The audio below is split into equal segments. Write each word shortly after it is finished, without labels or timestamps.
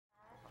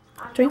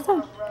Drink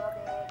some.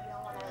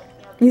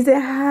 You say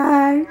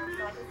hi.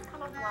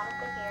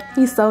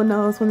 He so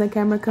knows when the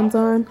camera comes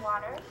on.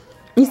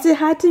 You say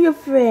hi to your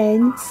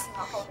friends.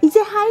 You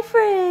say hi,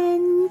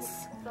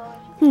 friends.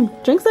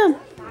 Drink some.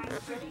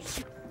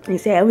 You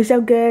say it was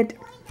so good.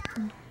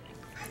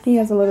 He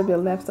has a little bit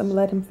left, so I'm gonna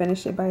let him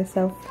finish it by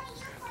himself.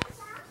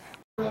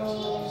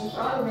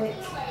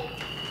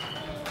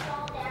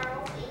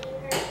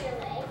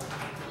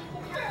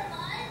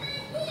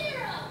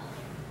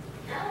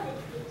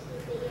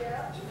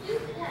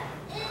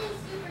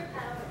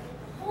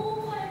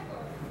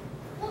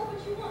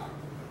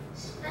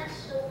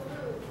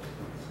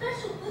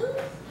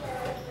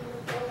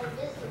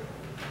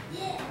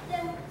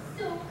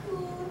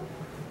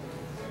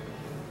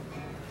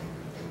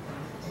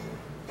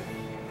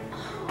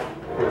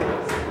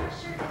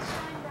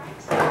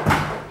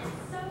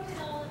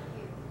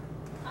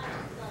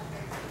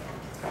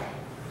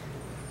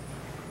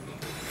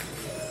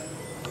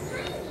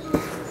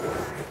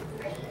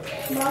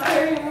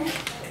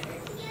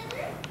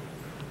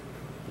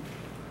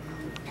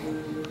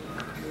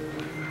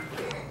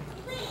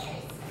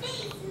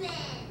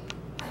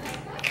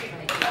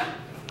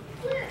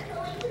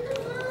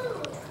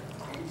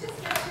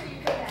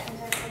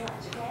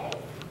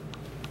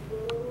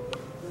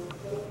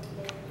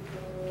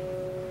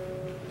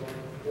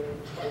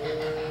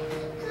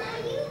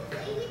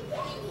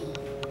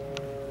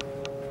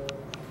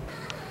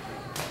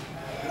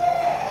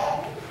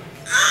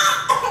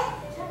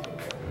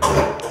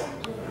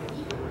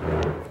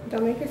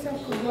 Don't make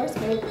yourself a horse,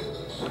 babe.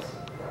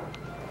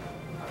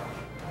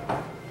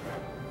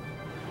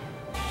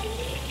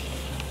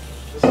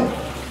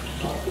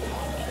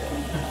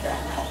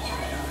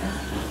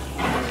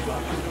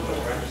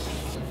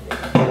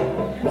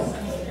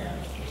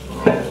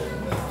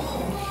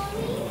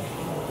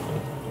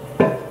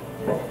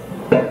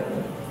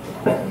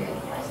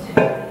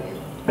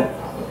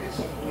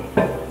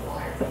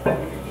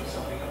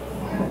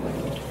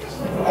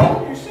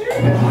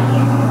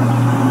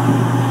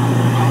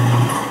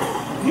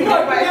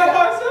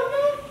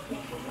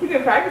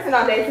 Practicing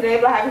all day today,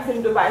 but I haven't seen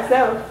him do it by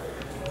himself.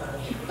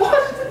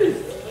 What?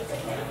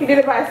 He did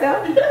it by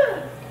himself?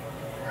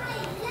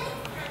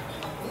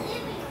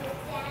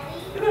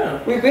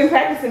 Yeah. We've been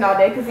practicing all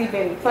day because he's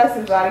been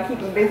fussing, so I keep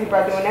him busy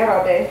by doing that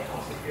all day.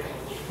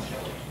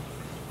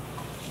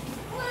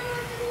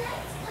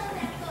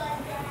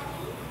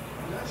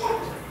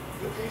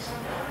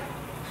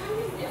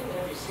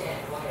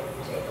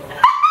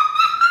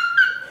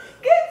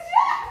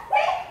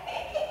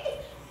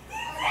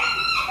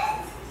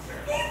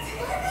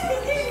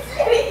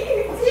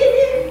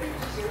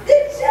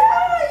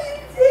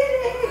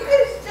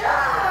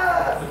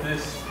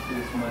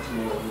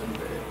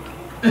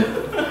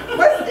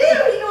 But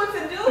still, he knew what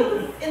to do.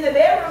 In the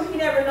bedroom, he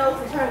never knows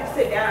to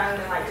sit down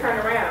and like turn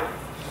around.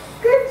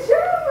 Good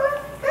job, my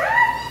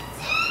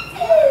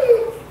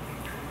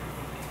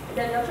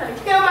then I'm trying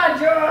to kill my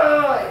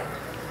joy.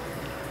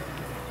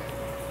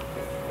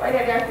 Why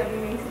that guy have to be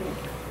mean to me?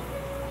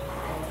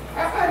 I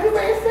do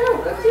by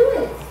yourself. Go do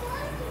it.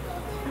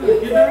 You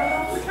get down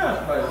off the couch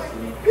by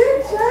yourself.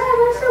 Good job.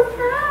 I'm so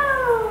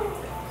proud.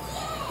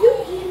 You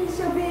getting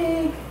so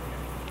big.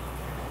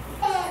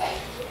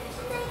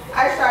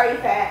 I'm sorry,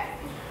 Fat.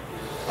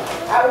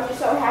 I was just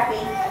so happy.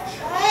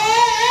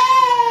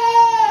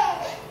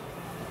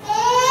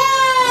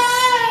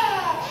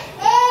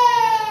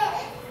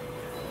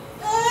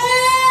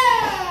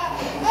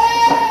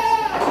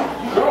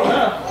 Girl,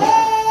 now.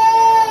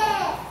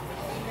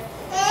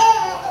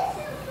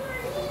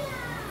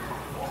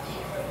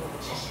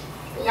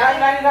 Now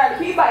you got to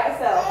pee by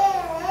yourself.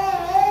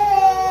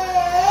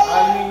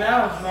 All you need now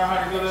is know how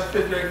to go to the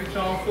refrigerator and get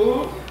your own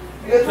food.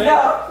 Good to go.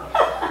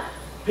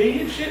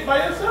 Pee and shit by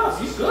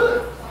yourself. You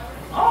good.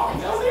 Oh,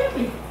 you don't need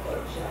me.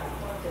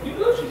 You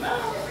Gucci now.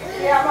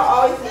 Yeah, I'm going to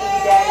always need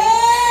you, Daddy.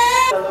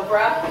 Little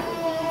bro.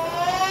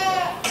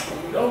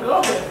 Don't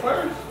go there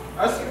first. I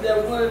see that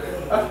one.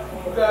 I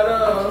got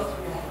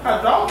hot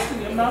dogs in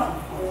your mouth.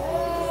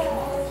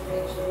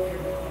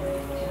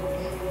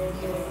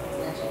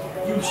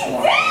 You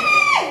smart.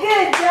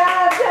 Good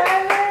job,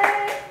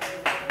 Tyler.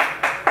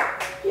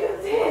 You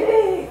did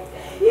it.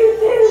 You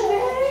did it, man.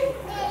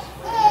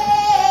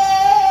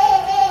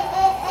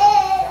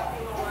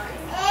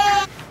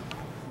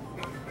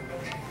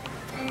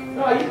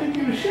 Oh, you think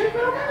you the shit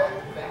now, man?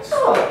 What's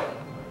up?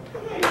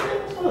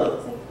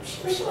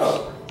 What's up?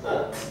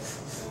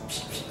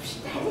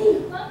 Daddy.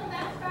 Welcome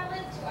back,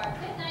 Scarlett, to our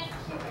good night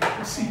humor.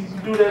 Let's see, you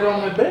do that on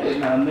the bed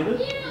now, nigga.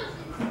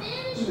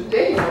 The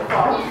day will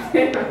fall. We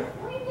did,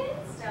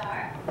 Star.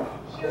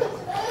 Here's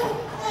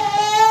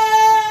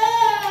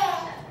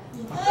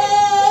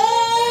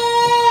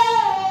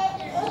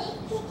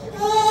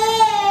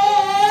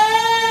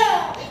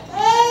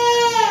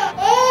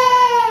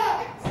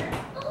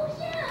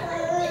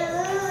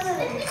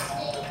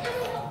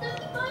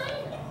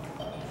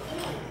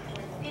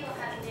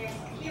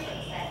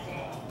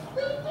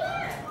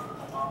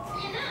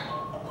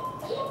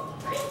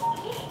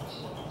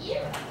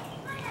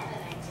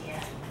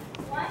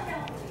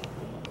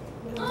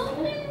Oh,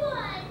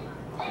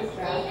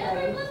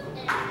 daddy.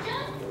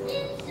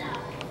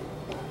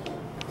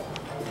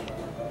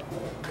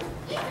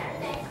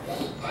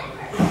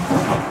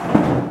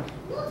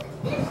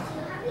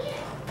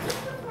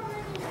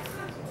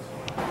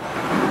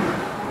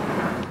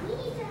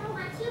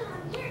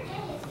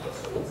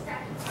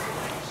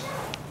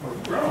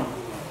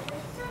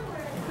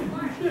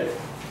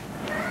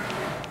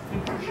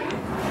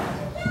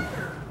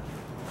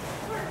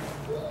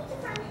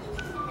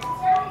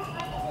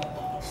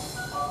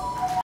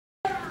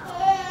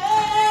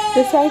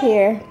 This right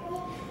here,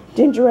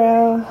 ginger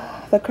ale,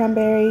 the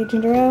cranberry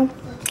ginger ale,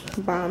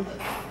 bomb.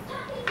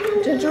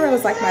 Ginger ale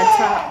is like my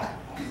top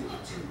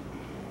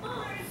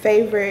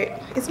favorite.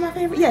 It's my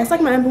favorite. Yeah, it's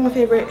like my #1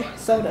 favorite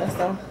soda.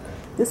 So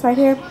this right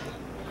here,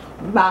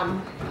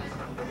 bomb,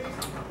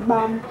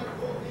 bomb,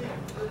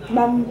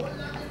 bomb.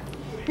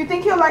 You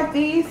think he'll like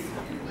these?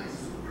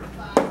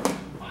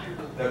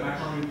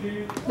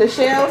 The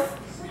shells?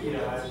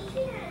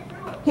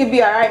 He'll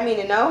be alright,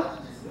 meaning no?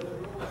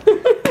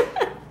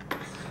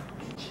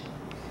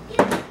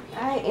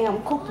 I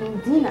am cooking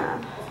dinner.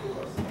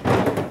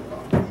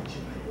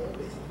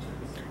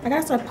 I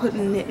gotta start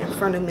putting it in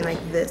front of me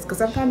like this, because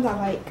sometimes I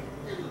like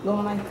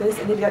going like this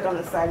and then like on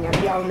the side and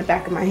I'll be all in the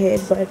back of my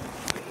head. But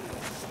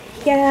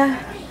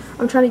yeah,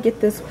 I'm trying to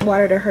get this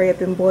water to hurry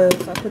up and boil,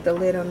 so I put the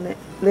lid on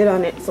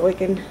it so it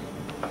can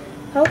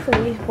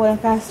hopefully boil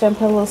faster, and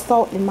put a little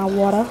salt in my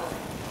water.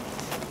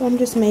 So I'm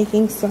just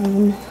making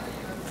some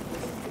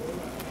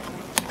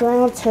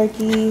ground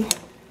turkey.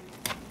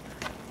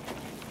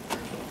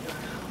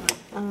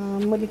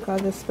 What do you call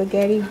this?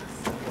 Spaghetti.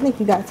 I think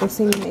you guys have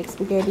seen me make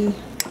spaghetti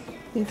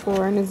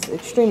before, and it's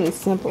extremely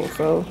simple,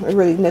 so there's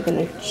really nothing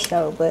to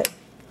show. But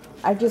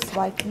I just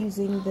like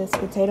using this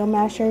potato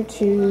masher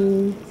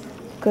to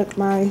cook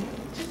my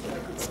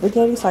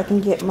spaghetti, so I can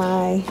get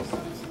my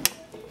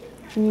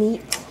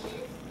meat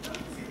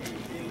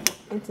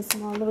into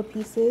small little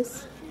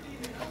pieces,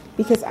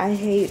 because I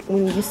hate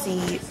when you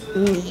see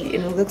meat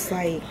and it looks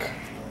like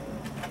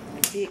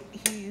big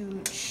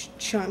huge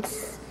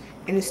chunks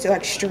and it's still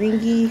like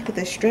stringy with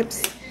the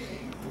strips.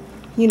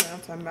 You know what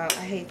I'm talking about.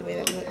 I hate the way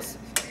that looks.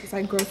 It's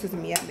like grosses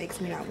me out, makes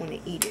me not want to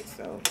eat it.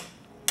 So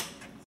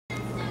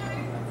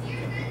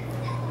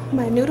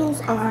my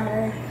noodles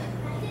are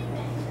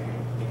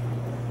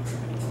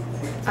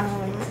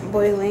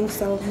boiling,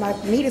 so my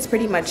meat is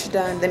pretty much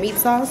done, the meat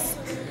sauce.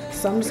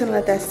 So I'm just gonna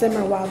let that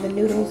simmer while the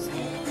noodles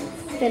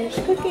finish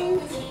cooking.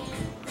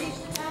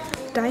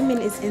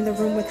 Diamond is in the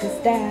room with his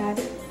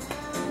dad.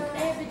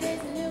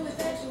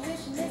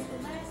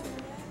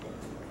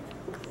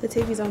 The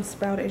TV's on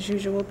Sprout as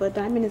usual, but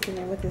Diamond is in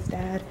there with his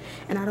dad,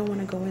 and I don't want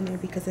to go in there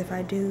because if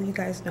I do, you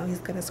guys know he's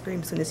gonna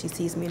scream as soon as he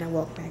sees me and I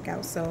walk back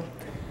out. So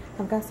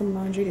I've got some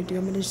laundry to do.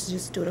 I'm gonna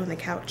just do it on the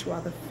couch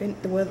while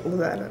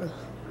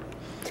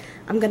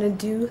I'm gonna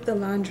do the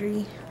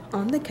laundry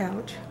on the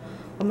couch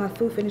while my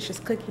food finishes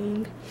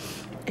cooking,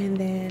 and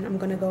then I'm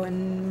gonna go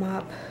and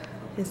mop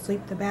and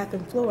sweep the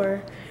bathroom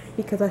floor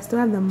because I still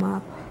have the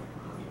mop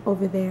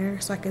over there,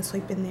 so I can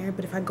sweep in there.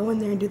 But if I go in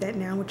there and do that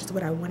now, which is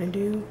what I want to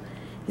do,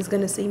 he's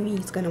gonna see me,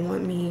 he's gonna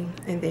want me,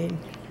 and then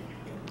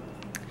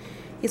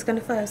he's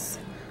gonna fuss.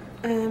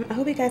 I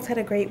hope you guys had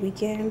a great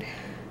weekend.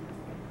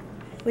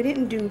 We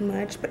didn't do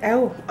much, but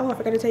oh, I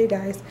forgot to tell you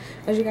guys.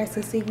 As you guys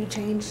can see, we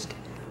changed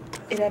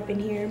it up in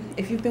here.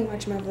 If you've been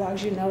watching my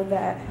vlogs, you know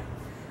that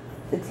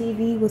the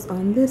TV was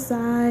on this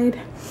side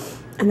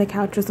and the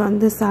couch was on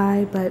this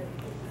side, but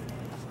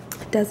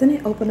doesn't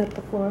it open up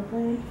the floor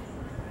plan?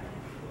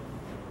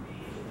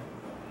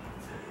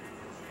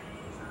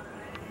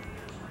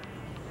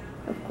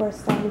 Of course,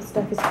 some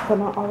stuff is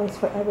gonna always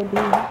forever be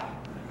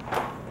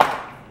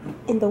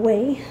in the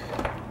way.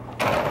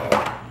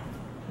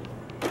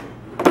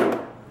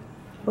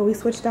 But we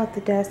switched out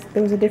the desk.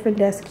 There was a different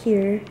desk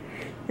here,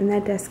 and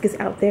that desk is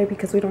out there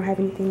because we don't have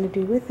anything to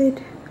do with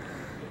it.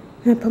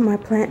 And I put my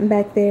plant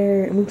back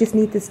there, and we just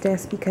need this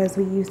desk because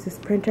we use this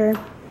printer.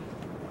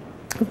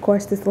 Of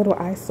course, this little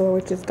eyesore,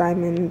 which is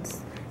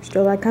Diamond's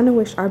stroller. I kind of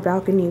wish our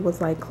balcony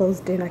was like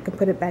closed in. I could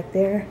put it back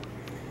there,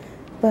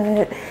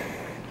 but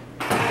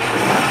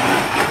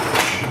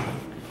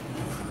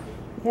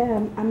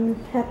yeah, I'm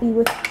happy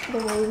with the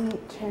way we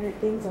turn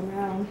things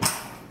around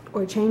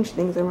or change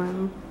things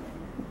around.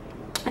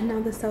 And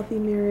now the selfie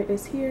mirror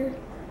is here,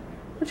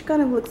 which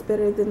kind of looks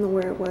better than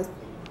where it was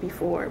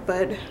before,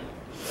 but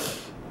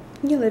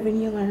you live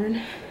and you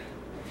learn.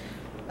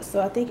 So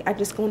I think I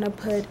just want to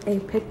put a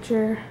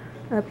picture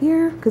up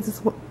here because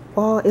this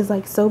wall is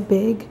like so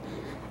big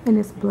and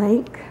it's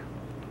blank.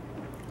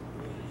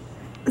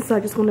 So I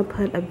just want to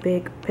put a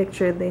big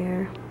picture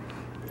there.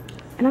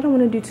 And I don't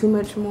want to do too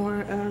much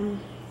more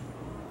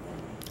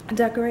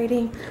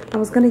decorating. I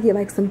was gonna get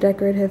like some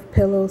decorative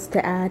pillows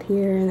to add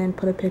here and then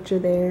put a picture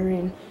there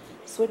and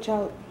switch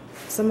out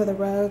some of the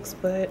rugs,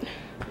 but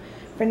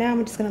for now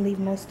I'm just gonna leave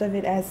most of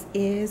it as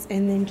is,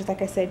 and then just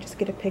like I said, just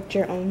get a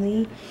picture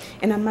only.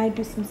 And I might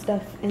do some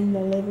stuff in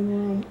the living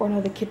room, or no,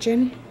 the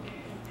kitchen,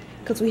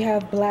 because we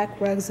have black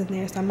rugs in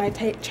there, so I might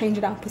change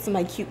it out, put some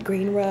like cute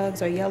green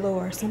rugs or yellow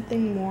or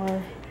something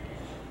more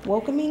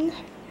welcoming.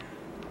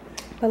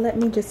 But let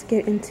me just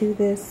get into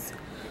this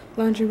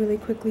laundry really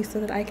quickly so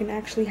that I can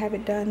actually have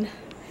it done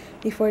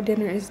before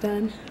dinner is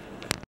done.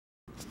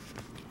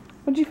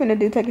 What you finna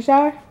do? Take a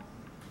shower?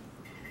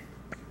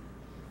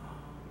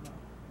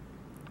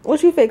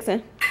 What you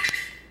fixing?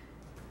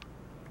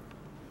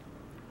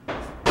 I'm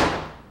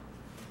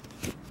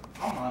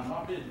on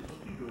my business.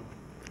 What you doing?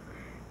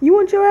 You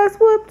want your ass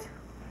whooped?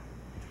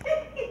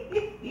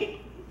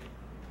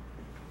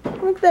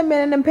 Look at that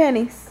man in them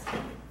panties.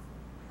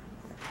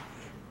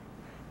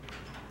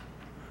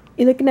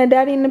 You looking at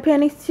daddy in the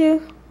panties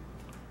too?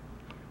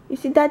 You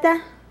see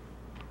Dada?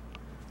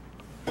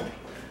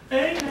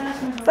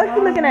 What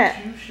you looking at?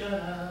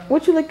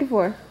 What you looking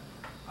for?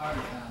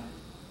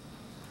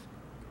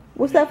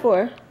 What's that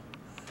for?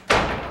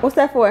 What's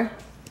that for?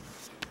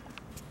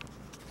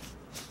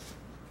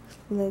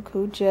 Look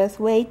who just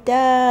waked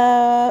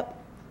up.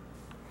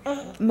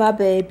 My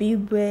baby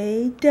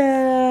waked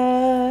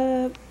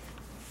up.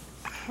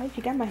 Why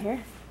you got my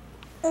hair?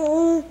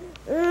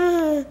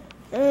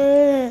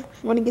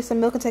 Want to get some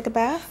milk and take a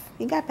bath?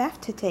 You got a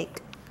bath to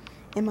take.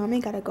 And mommy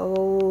gotta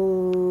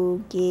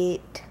go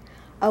get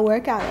a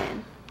workout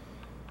in.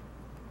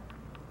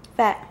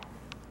 Fat.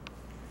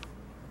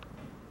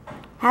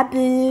 Hi,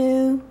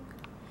 boo.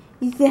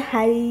 You say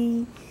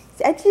hi.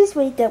 I just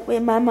waked up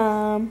with my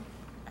mom.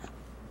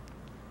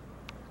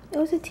 It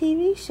was a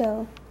TV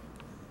show.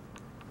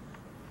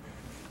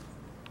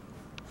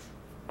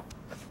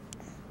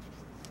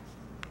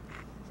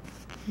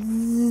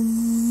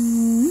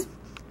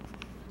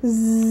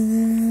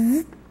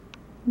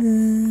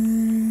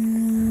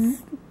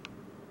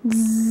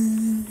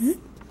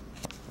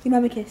 Give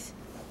mom a kiss.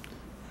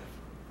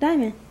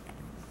 Diamond.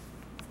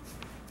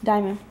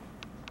 Diamond.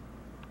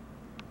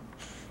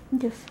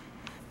 Just.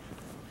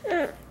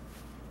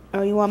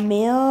 Oh, you want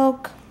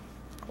milk?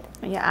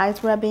 Are your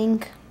eyes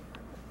rubbing?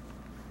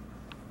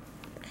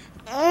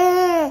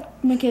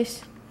 Give me a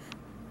kiss.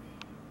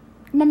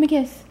 Give mom a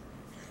kiss.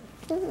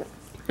 Oh,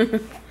 you're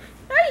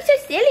so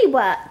silly,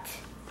 what?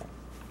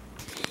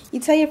 You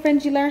tell your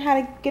friends you learned how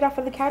to get off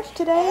of the couch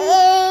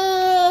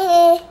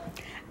today?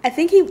 I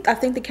think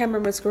the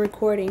camera was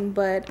recording,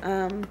 but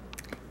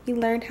he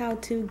learned how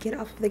to get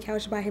off of the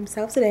couch by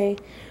himself today.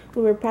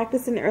 We were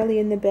practicing early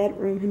in the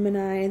bedroom, him and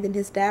I, and then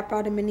his dad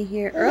brought him in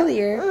here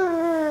earlier,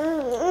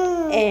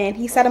 and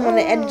he sat him on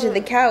the edge of the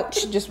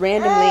couch just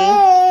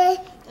randomly,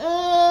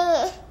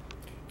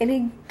 and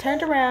he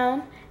turned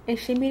around and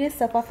shimmied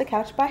himself off the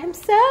couch by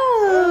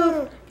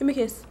himself. Give me a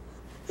kiss.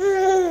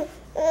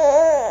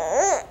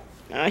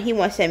 Oh, he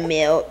wants some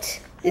milk.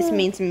 This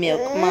means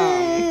milk,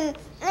 Mom.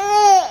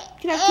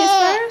 Can I kiss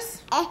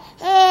first?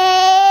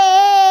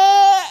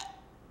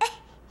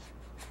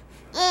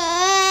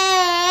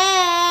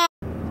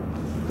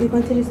 You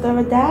going to the store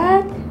with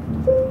Dad?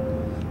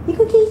 You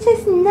gonna get you some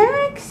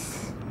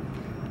snacks?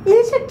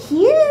 You're so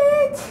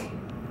cute.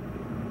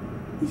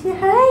 You say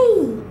hi.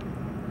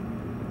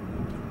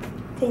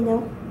 Say no.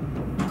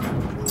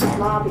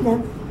 Mom, no.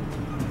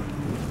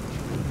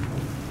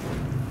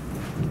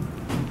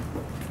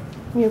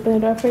 You open the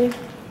door for you?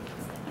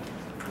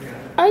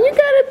 Oh, you got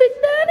a Big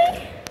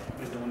Daddy?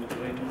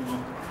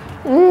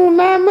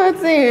 9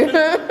 months in.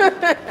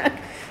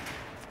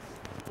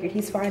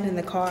 He's fine in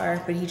the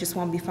car, but he just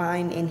won't be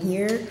fine in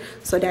here.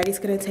 So Daddy's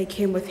gonna take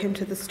him with him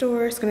to the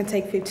store. It's gonna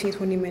take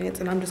 15-20 minutes,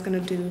 and I'm just gonna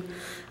do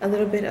a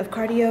little bit of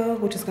cardio,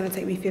 which is gonna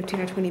take me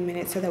 15 or 20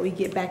 minutes so that we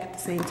get back at the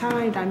same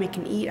time. Diamond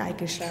can eat, I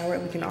can shower,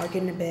 and we can all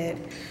get into bed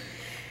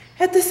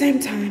at the same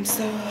time.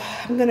 So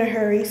I'm gonna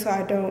hurry so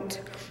I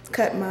don't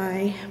cut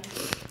my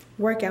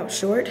workout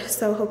short.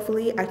 So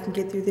hopefully I can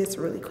get through this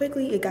really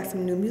quickly. It got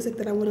some new music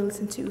that I want to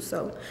listen to,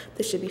 so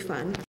this should be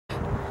fun.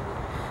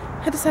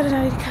 I decided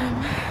I need to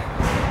come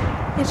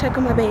and check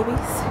on my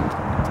babies.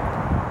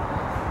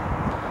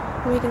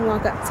 We can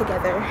walk up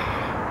together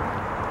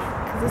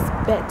because it's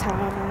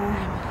bedtime.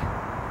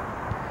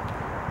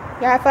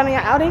 Y'all have fun on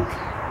your outing?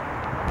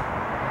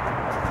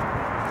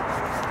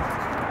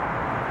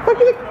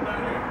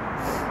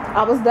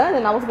 I was done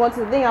and I was going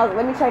to the thing. I was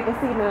like, let me check and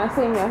see, and I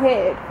seen your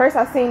head. First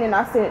I seen and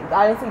I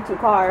didn't see 2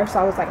 cars, so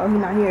I was like, oh, he's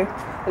not here.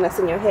 And I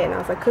seen your head and I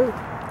was like, cool.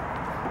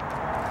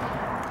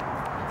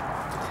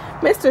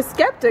 Mr.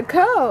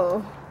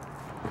 Skeptical.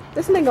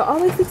 This nigga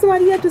always see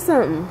somebody up to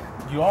something.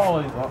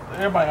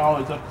 Everybody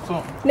always up to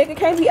something. Nigga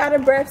can't be out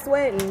of breath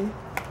sweating.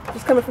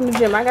 Just coming from the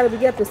gym. I gotta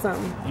be up to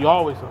something. You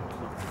always up to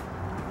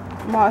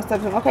something. I'm always up to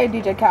something. Okay,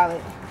 DJ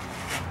Khaled.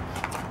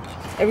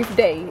 Every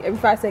day, every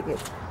 5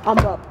 seconds, I'm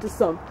up to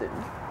something.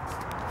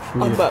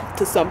 Yeah. I'm up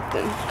to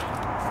something.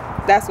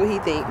 That's what he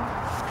think.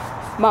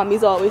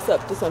 Mommy's always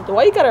up to something.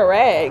 Why you got a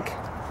rag?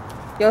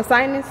 Your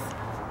sinus?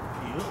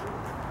 Yeah.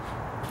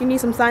 You need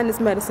some sinus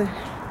medicine.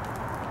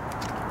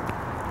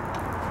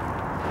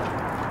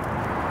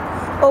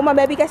 Oh, my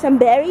baby got some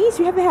berries.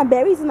 You haven't had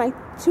berries in like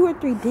 2 or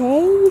 3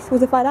 days.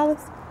 Was it $5?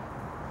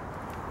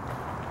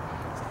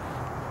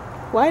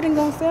 Why it didn't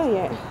go on sale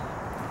yet?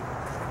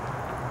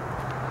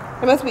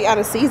 It must be out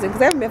of season because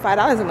they haven't been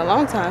 $5 in a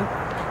long time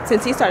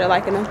since he started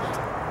liking them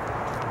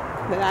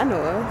that I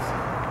know of.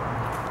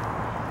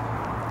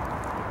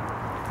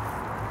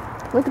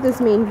 Look at this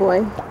mean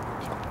boy.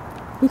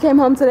 He came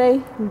home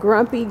today,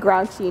 grumpy,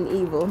 grouchy, and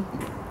evil.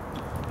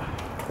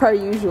 Per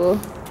usual.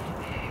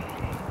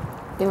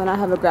 And when I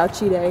have a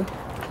grouchy day,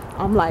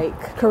 I'm like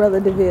Corella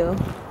DeVille.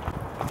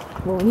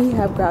 But when he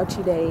have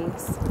grouchy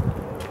days,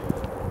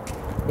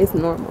 it's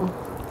normal.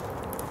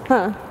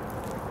 Huh?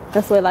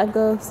 That's the way life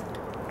goes?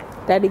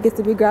 Daddy gets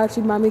to be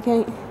grouchy, mommy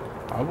can't?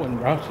 I wasn't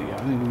grouchy. I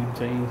didn't even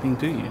say anything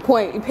to you.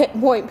 Point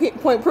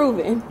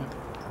proven.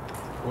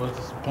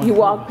 What's the point? You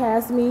walked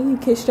past me, you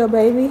kissed your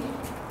baby.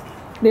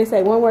 Didn't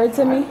say one word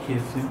to me. I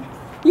kissed him.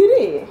 You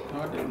did.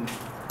 No, I didn't.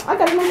 I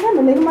got it on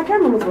camera, nigga. My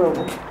camera was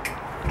rolling.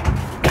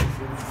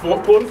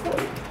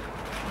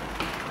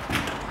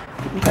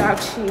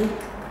 Grouchy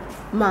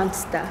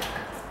monster.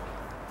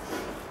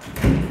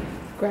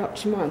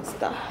 Grouch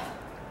monster.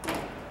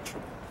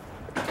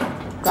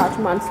 Grouch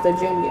Monster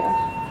Jr.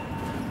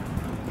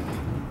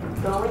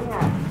 Going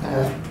out.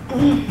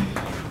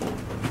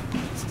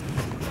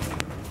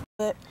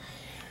 But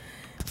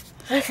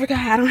I forgot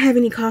I don't have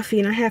any coffee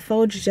and I had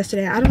Folgers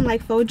yesterday. I don't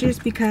like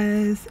Folgers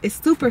because it's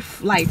super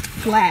like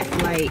flat.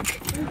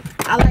 Like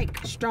I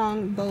like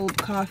strong bold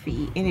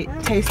coffee and it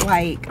tastes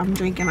like I'm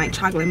drinking like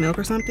chocolate milk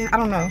or something. I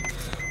don't know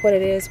what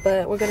it is,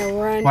 but we're gonna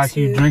run. Like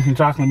you drinking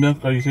chocolate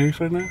milk? Are you serious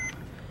right now?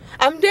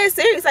 I'm dead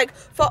serious. Like,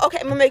 okay,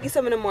 I'm gonna make you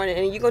some in the morning,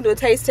 and you're gonna do a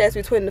taste test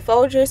between the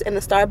Folgers and the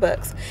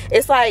Starbucks.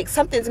 It's like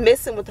something's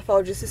missing with the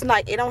Folgers. It's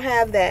like it don't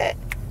have that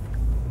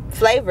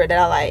flavor that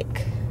I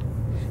like.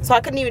 So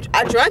I couldn't even.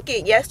 I drank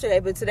it yesterday,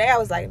 but today I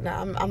was like,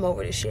 nah, I'm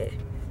over this shit.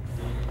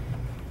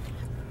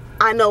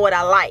 I know what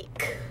I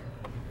like.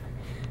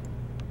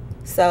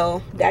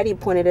 So Daddy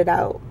pointed it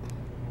out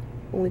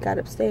when we got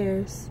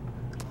upstairs.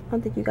 I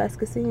don't think you guys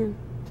could see him.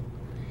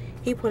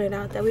 He pointed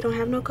out that we don't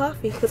have no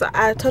coffee because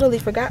I totally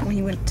forgot when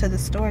he went to the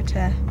store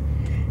to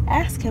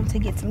ask him to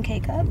get some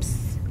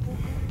K-Cups.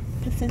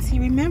 But since he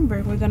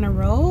remembered, we're gonna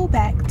roll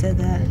back to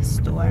the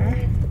store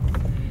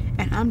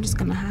and I'm just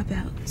gonna hop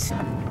out.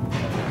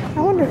 I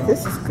wonder if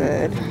this is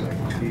good.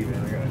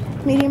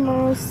 Medium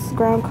roast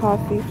ground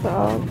coffee for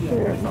all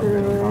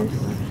brewers.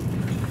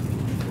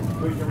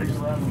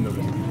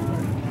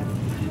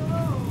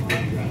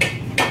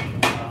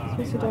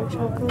 Is this dark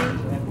chocolate?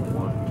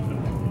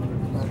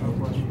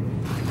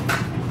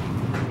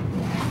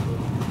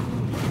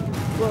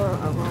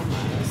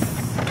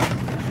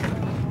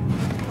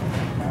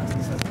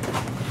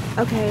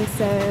 Okay,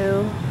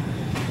 so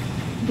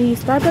the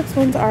Starbucks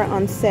ones are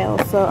on sale,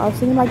 so I was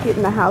thinking about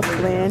getting the house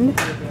blend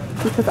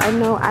because I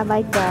know I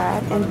like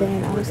that, and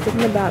then I was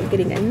thinking about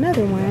getting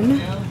another one,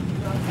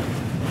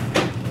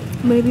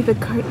 maybe the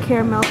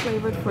caramel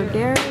flavored for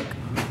Derek,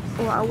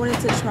 or I wanted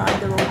to try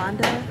the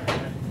Rwanda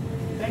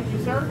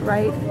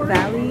Right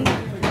Valley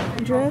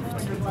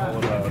Drift,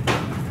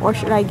 or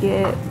should I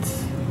get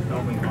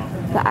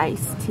the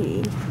iced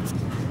tea?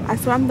 I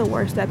swear I'm the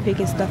worst at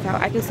picking stuff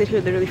out. I can sit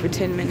here literally for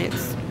 10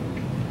 minutes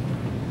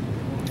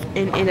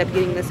and end up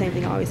getting the same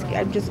thing I always get.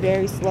 I'm just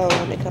very slow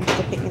when it comes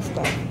to picking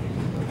stuff.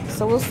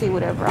 So we'll see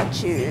whatever I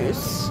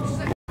choose.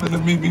 You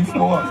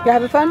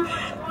having fun?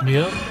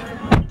 Yeah.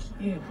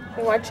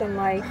 We're watching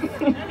like,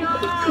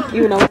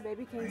 even though my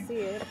baby can't see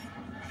it.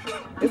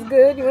 It's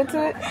good. You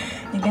into it?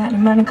 You got the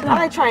money? I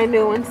like trying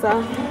new ones,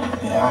 so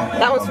Yeah,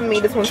 that one's for me.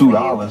 This one's for you.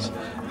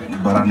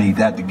 $2, but I need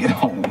that to get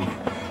home.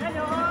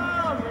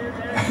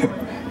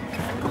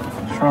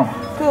 Sure.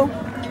 Cool.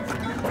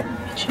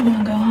 What you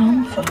wanna go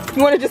home for?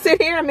 You want to just sit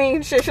here? I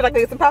mean, should I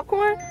get some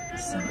popcorn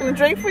and a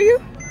drink for you?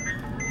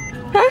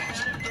 Huh?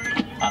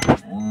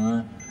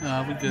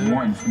 We good.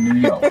 One from New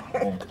York.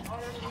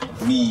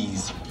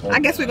 Please. I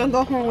guess we're gonna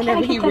go home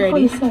whenever he's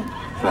ready.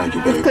 Thank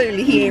you, baby.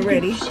 Clearly, he ain't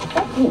ready.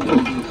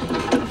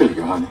 There you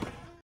go, honey.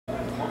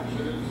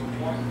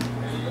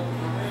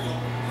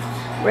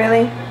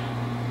 Really?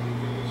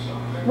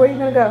 Where are you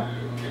gonna go?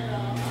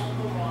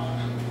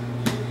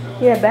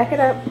 Yeah, back it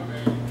up.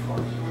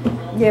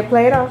 Yeah,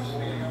 play it off.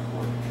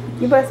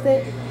 You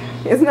busted.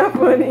 It's not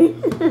funny.